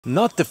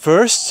Not the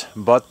 1st,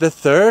 but the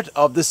 3rd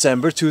of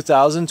December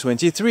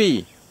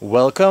 2023.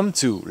 Welcome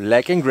to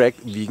Leg and Greg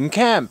Vegan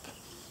Camp.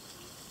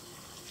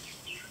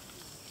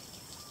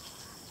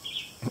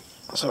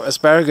 So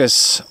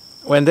asparagus,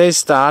 when they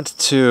start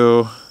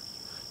to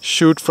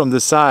shoot from the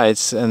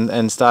sides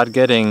and start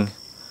getting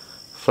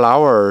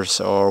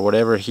flowers or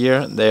whatever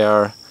here, they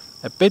are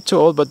a bit too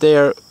old, but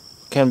they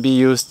can be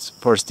used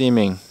for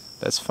steaming.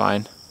 That's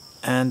fine.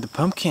 And the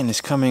pumpkin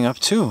is coming up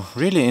too.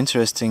 Really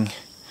interesting.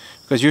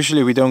 Because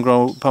usually we don't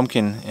grow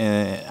pumpkin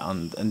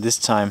on this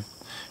time,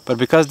 but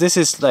because this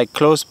is like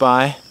close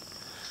by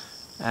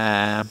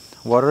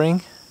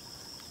watering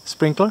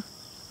sprinkler,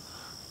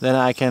 then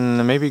I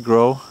can maybe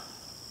grow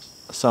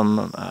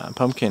some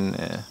pumpkin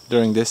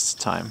during this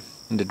time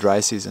in the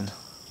dry season.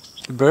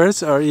 The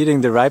birds are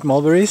eating the ripe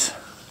mulberries,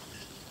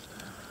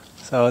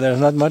 so there's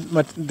not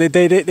much. They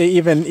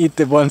even eat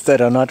the ones that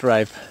are not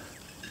ripe.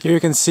 Here you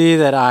can see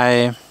that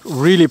I'm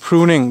really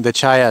pruning the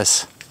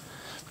chayas.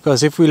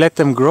 Because if we let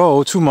them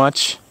grow too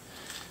much,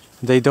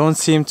 they don't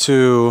seem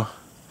to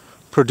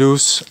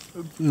produce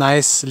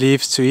nice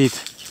leaves to eat.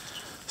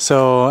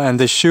 So, and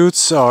the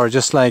shoots are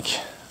just like,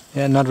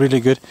 not really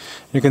good.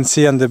 You can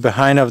see on the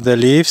behind of the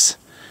leaves,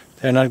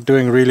 they're not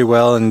doing really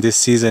well in this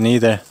season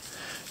either.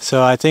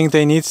 So I think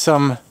they need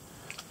some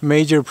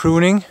major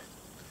pruning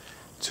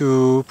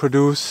to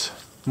produce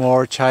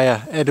more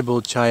chaya,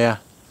 edible chaya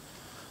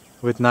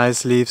with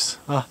nice leaves.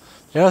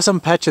 There are some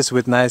patches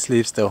with nice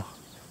leaves though.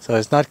 So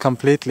it's not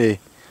completely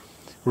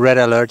red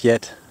alert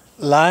yet.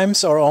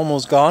 Limes are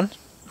almost gone.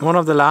 One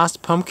of the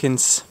last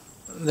pumpkins,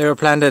 they were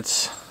planted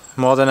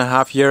more than a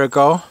half year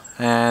ago,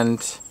 and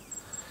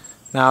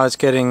now it's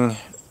getting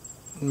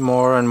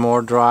more and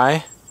more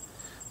dry.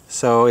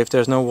 So if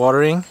there's no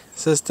watering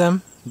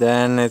system,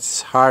 then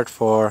it's hard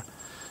for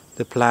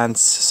the plants,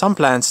 some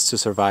plants, to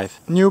survive.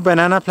 New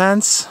banana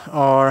plants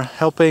are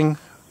helping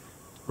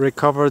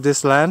recover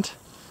this land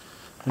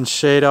and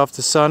shade off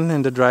the sun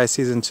in the dry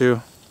season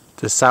too.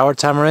 The sour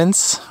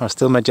tamarinds are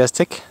still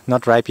majestic,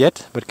 not ripe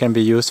yet, but can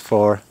be used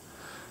for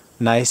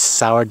nice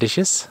sour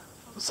dishes.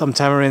 Some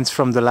tamarins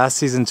from the last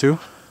season too,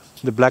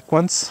 the black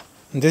ones.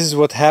 And this is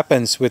what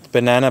happens with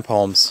banana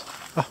palms.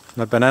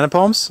 Not banana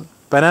palms,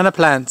 banana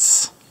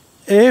plants.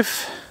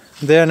 If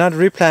they are not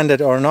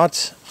replanted or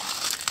not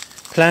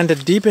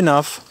planted deep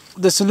enough,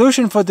 the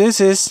solution for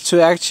this is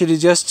to actually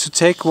just to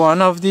take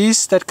one of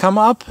these that come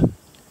up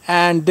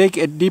and dig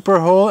a deeper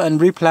hole and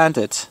replant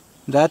it.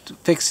 That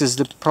fixes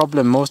the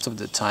problem most of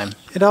the time.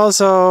 It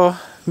also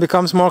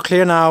becomes more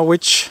clear now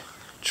which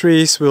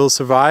trees will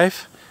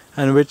survive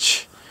and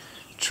which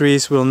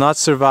trees will not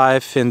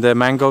survive in the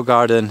mango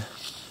garden.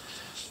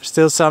 There's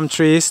still some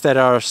trees that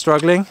are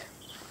struggling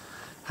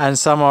and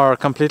some are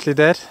completely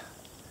dead.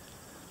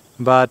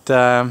 But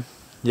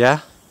yeah,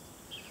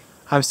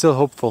 I'm still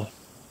hopeful.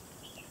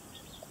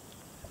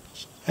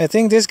 I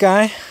think this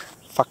guy,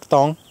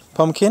 Faktong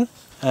pumpkin,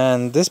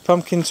 and this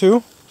pumpkin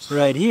too,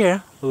 right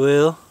here,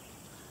 will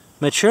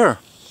mature,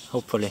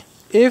 hopefully.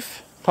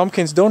 If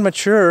pumpkins don't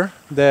mature,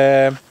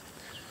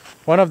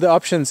 one of the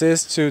options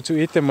is to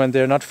eat them when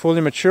they're not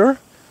fully mature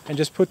and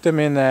just put them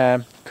in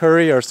a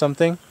curry or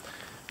something.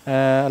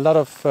 A lot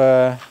of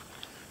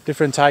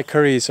different Thai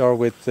curries are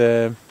with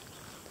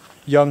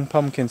young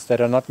pumpkins that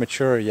are not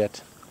mature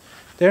yet.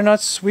 They're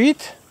not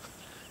sweet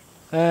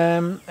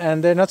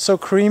and they're not so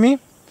creamy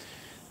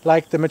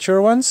like the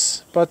mature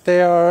ones, but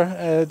they are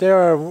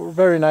a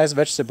very nice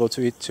vegetable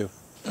to eat too.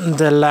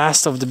 The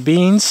last of the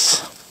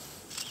beans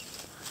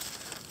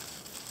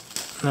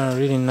are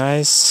really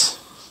nice.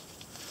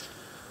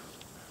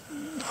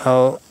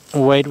 I'll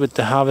wait with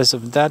the harvest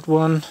of that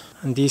one,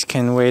 and these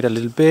can wait a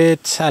little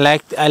bit. I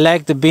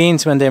like the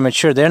beans when they're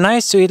mature. They're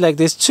nice to eat like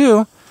this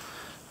too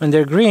when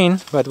they're green,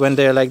 but when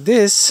they're like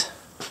this,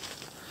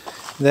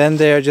 then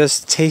they are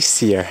just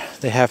tastier.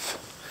 They have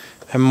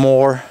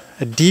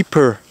a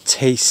deeper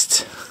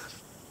taste.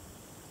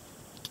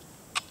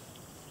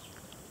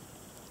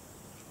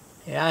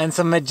 Yeah, and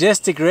some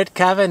majestic red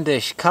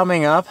Cavendish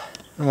coming up.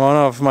 One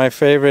of my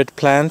favorite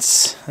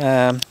plants,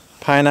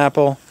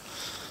 pineapple,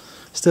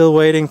 still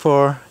waiting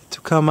for it to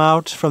come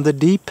out from the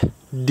deep,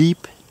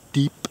 deep,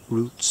 deep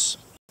roots.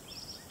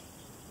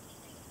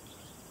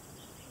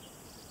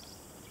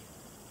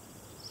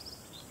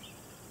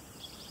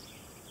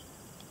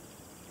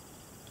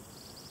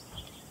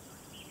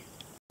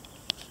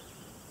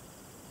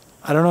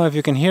 I don't know if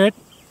you can hear it,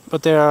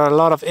 but there are a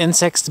lot of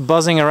insects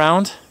buzzing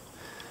around.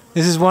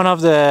 This is one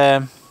of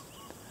the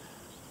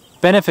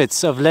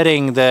benefits of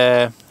letting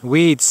the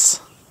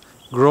weeds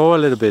grow a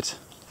little bit.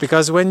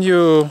 Because when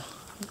you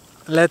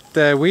let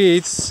the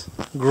weeds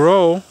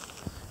grow,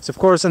 it's of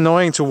course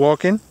annoying to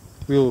walk in.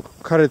 We'll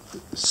cut it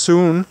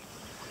soon.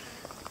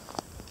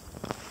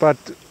 But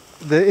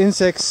the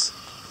insects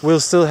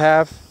will still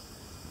have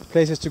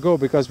places to go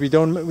because we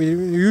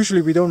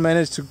usually don't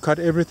manage to cut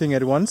everything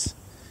at once.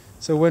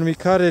 So when we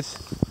cut it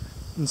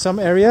in some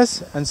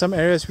areas, and some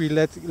areas we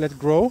let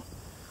grow,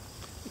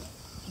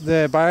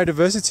 the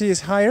biodiversity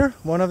is higher,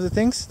 one of the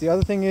things. The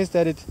other thing is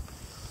that it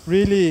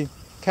really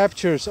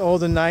captures all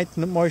the night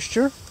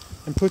moisture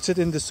and puts it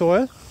in the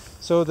soil.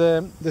 So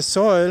the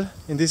soil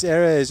in this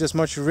area is just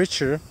much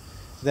richer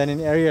than in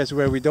areas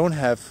where we don't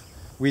have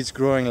weeds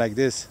growing like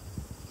this.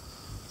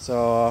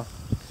 So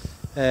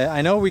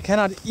I know we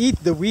cannot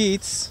eat the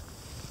weeds,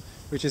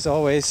 which is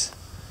always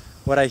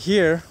what I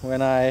hear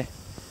when I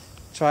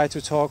try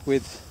to talk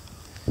with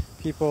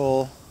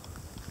people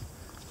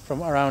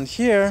from around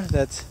here,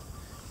 that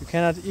you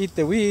cannot eat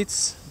the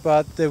weeds,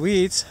 but the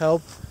weeds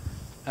help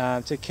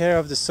take care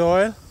of the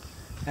soil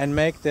and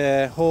make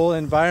the whole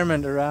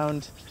environment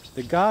around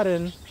the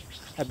garden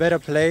a better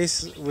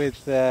place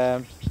with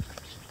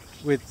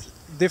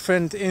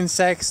different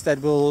insects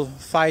that will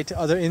fight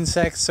other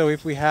insects. So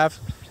if we have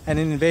an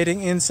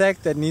invading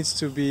insect that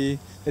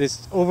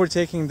is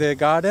overtaking the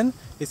garden,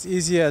 it's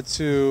easier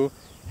to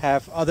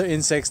have other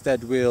insects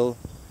that will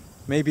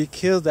maybe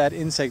kill that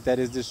insect that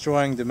is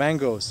destroying the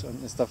mangoes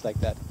and stuff like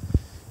that.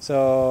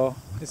 So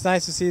it's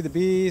nice to see the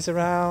bees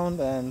around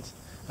and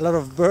a lot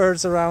of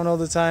birds around all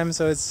the time.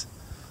 So it's,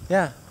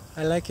 yeah,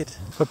 I like it.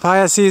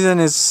 Papaya season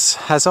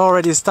has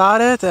already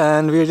started,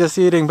 and we're just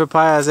eating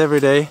papayas every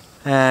day.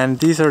 And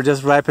these are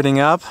just ripening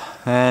up,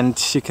 and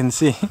you can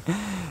see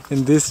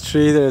in this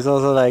tree there's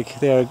also like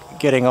they're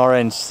getting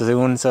orange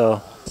soon.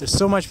 So there's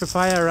so much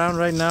papaya around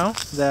right now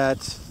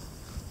that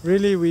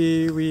really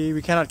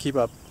we cannot keep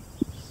up.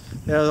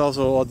 There's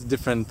also all the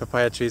different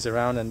papaya trees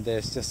around, and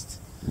there's just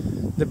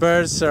the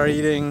birds are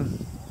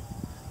eating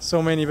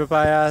so many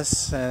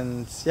papayas,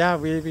 and yeah,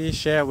 we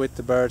share with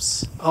the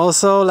birds.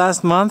 Also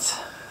last month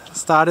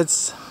started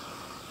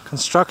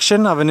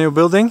construction of a new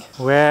building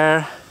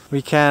where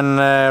we can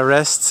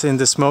rest in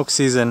the smoke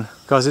season,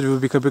 because it will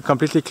be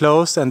completely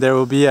closed and there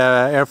will be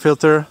an air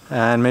filter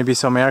and maybe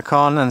some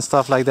aircon and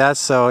stuff like that.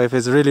 So if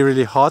it's really,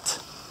 really hot,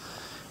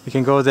 we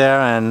can go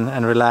there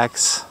and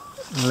relax.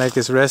 And Lake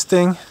is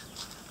resting,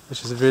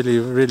 which is really,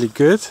 really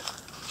good.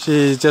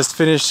 She just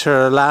finished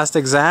her last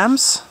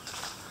exams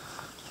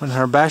on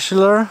her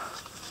bachelor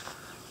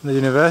in the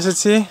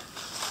university.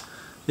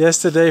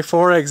 Yesterday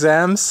 4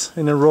 exams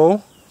in a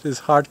row, which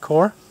is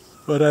hardcore.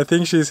 But I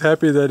think she's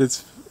happy that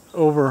it's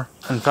over.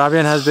 And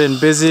Fabian has been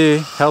busy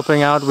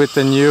helping out with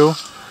the new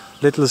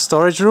little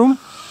storage room.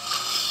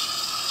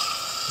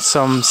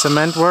 Some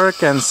cement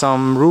work and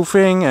some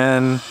roofing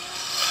and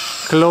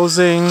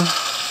closing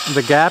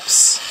the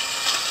gaps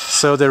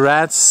so the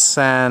rats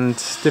and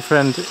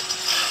different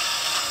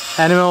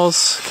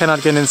animals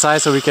cannot get inside,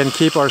 so we can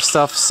keep our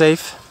stuff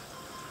safe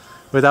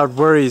without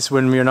worries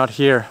when we're not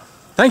here.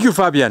 Thank you,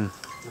 Fabian.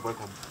 You're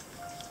welcome.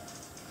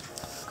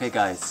 Okay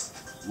guys,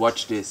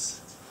 watch this.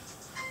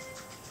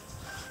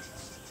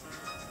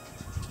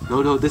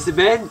 No, the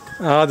cement.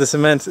 Oh, the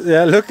cement.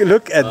 Yeah,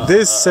 look at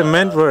this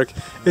cement work.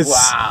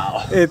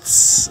 Wow. It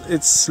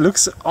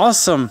looks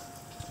awesome.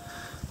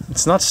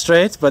 It's not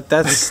straight, but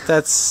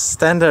that's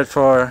standard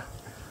for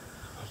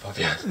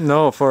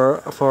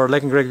for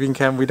Lake and Great Bean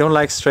Camp. We don't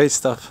like straight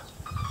stuff.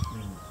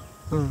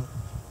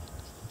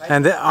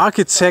 And the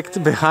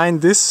architect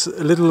behind this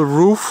little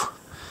roof,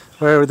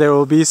 where there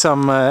will be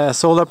some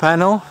solar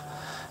panel,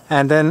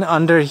 and then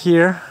under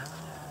here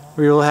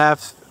we will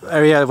have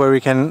area where we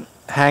can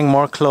hang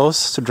more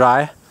clothes to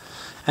dry.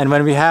 And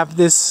when we have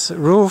this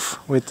roof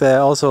with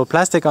also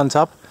plastic on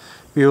top,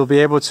 we will be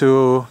able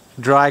to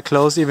dry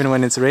clothes even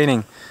when it's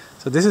raining.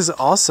 So this is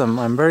awesome.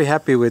 I'm very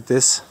happy with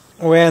this.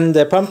 When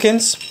the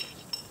pumpkins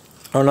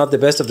are not the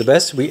best of the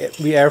best,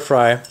 we air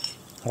fry,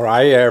 or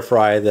I air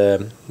fry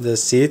the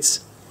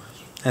seeds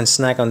and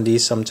snack on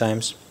these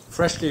sometimes.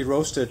 Freshly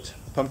roasted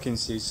pumpkin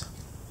seeds.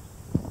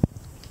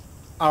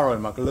 อร่อย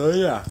มากเลยอ่ะ